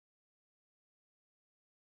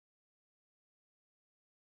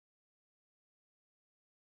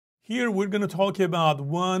Here we're going to talk about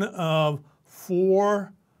one of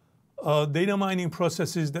four data mining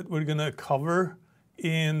processes that we're going to cover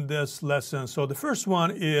in this lesson. So the first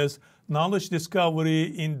one is knowledge discovery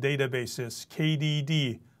in databases,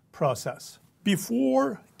 KDD process.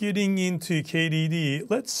 Before getting into KDD,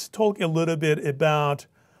 let's talk a little bit about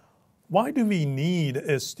why do we need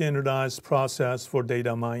a standardized process for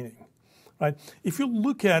data mining, right? If you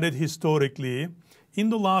look at it historically, in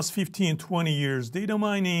the last 15, 20 years, data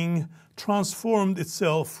mining transformed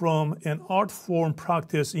itself from an art form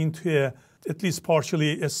practice into at least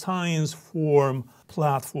partially a science form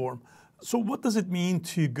platform. So what does it mean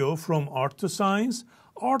to go from art to science?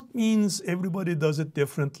 Art means everybody does it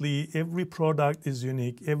differently. Every product is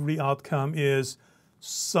unique. Every outcome is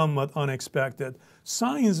somewhat unexpected.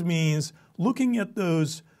 Science means looking at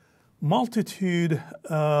those multitude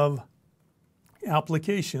of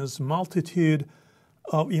applications, multitude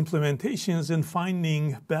of implementations and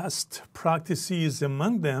finding best practices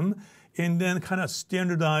among them and then kind of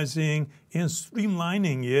standardizing and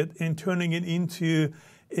streamlining it and turning it into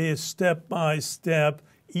a step-by-step,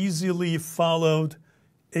 easily followed,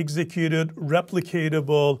 executed,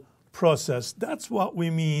 replicatable process. That's what we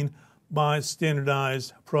mean by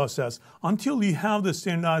standardized process. Until you have the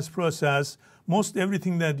standardized process, most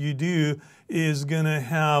everything that you do is going to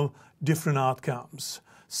have different outcomes.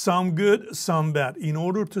 Some good, some bad. In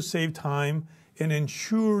order to save time and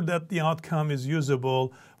ensure that the outcome is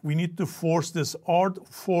usable, we need to force this art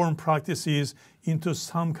form practices into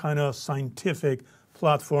some kind of scientific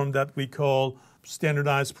platform that we call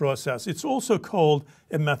standardized process. It's also called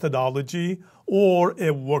a methodology or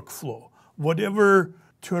a workflow. Whatever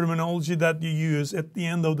terminology that you use, at the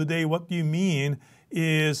end of the day, what you mean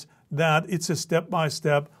is that it's a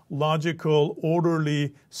step-by-step, logical,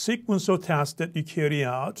 orderly sequence of tasks that you carry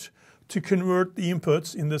out to convert the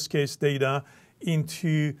inputs, in this case data,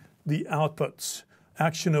 into the outputs,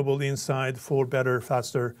 actionable insight for better,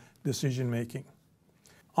 faster decision-making.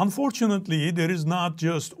 Unfortunately, there is not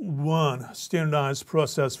just one standardized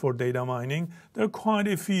process for data mining. There are quite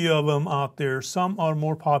a few of them out there. Some are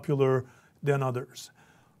more popular than others.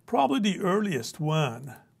 Probably the earliest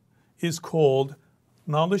one is called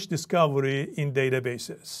knowledge discovery in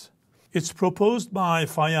databases. It's proposed by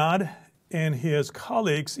Fayyad and his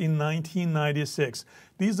colleagues in 1996.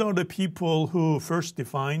 These are the people who first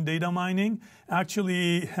defined data mining,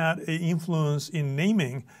 actually had an influence in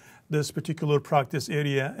naming this particular practice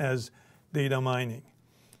area as data mining.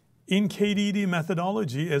 In KDD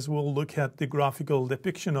methodology, as we'll look at the graphical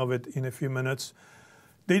depiction of it in a few minutes,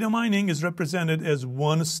 data mining is represented as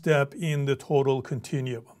one step in the total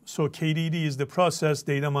continuum. So KDD is the process,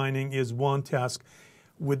 data mining is one task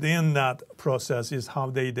within that process is how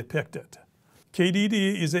they depict it.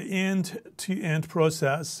 KDD is an end-to-end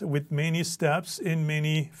process with many steps and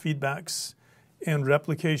many feedbacks and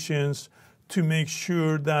replications to make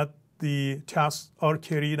sure that the tasks are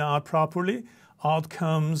carried out properly,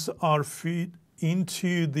 outcomes are fed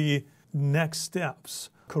into the next steps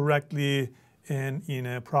correctly and in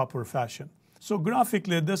a proper fashion. So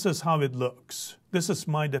graphically, this is how it looks. This is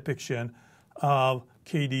my depiction of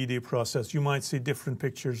KDD process. You might see different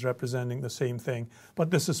pictures representing the same thing, but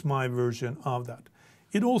this is my version of that.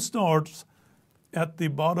 It all starts at the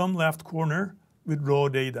bottom left corner with raw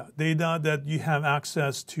data, data that you have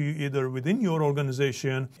access to either within your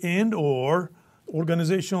organization and or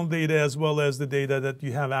organizational data as well as the data that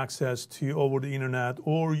you have access to over the internet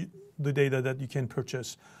or the data that you can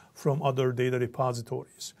purchase from other data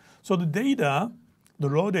repositories. So the data, the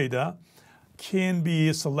raw data, can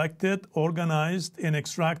be selected, organized, and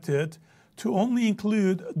extracted to only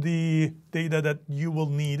include the data that you will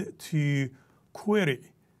need to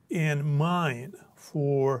query and mine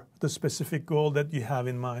for the specific goal that you have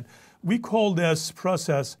in mind. We call this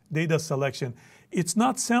process data selection. It's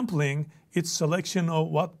not sampling, it's selection of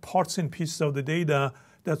what parts and pieces of the data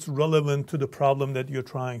that's relevant to the problem that you're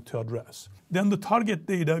trying to address. Then the target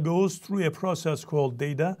data goes through a process called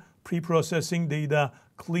data pre-processing, data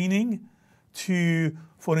cleaning to,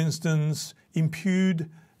 for instance, impute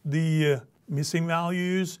the missing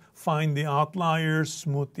values, find the outliers,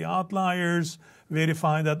 smooth the outliers,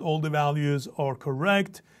 verify that all the values are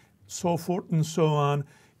correct, so forth and so on,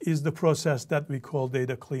 is the process that we call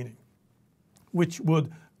data cleaning, which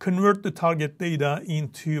would convert the target data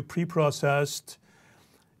into pre-processed,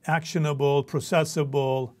 actionable,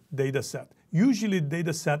 processable data set. Usually the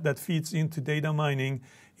data set that feeds into data mining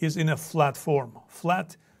is in a flat form.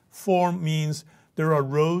 Flat form means there are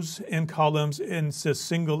rows and columns and it's a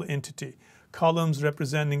single entity. Columns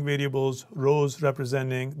representing variables, rows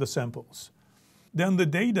representing the samples. Then the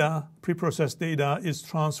data, pre-processed data, is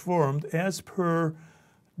transformed as per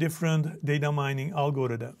different data mining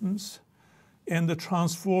algorithms. And the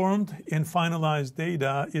transformed and finalized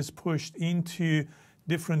data is pushed into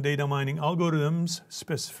different data mining algorithms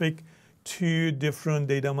specific to different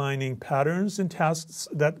data mining patterns and tasks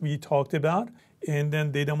that we talked about. And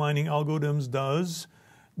then data mining algorithms does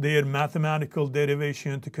their mathematical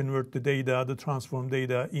derivation to convert the data, the transformed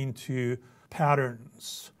data, into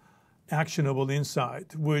patterns, actionable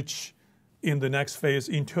insight, which in the next phase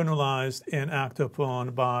internalized and acted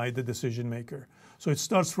upon by the decision maker. So it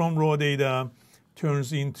starts from raw data,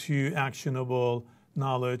 turns into actionable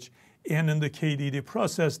knowledge, and in the KDD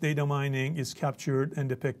process, data mining is captured and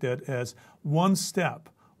depicted as one step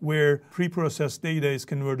where pre-processed data is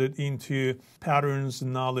converted into patterns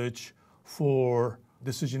and knowledge for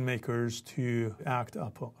decision makers to act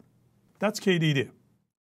upon. That's KDD.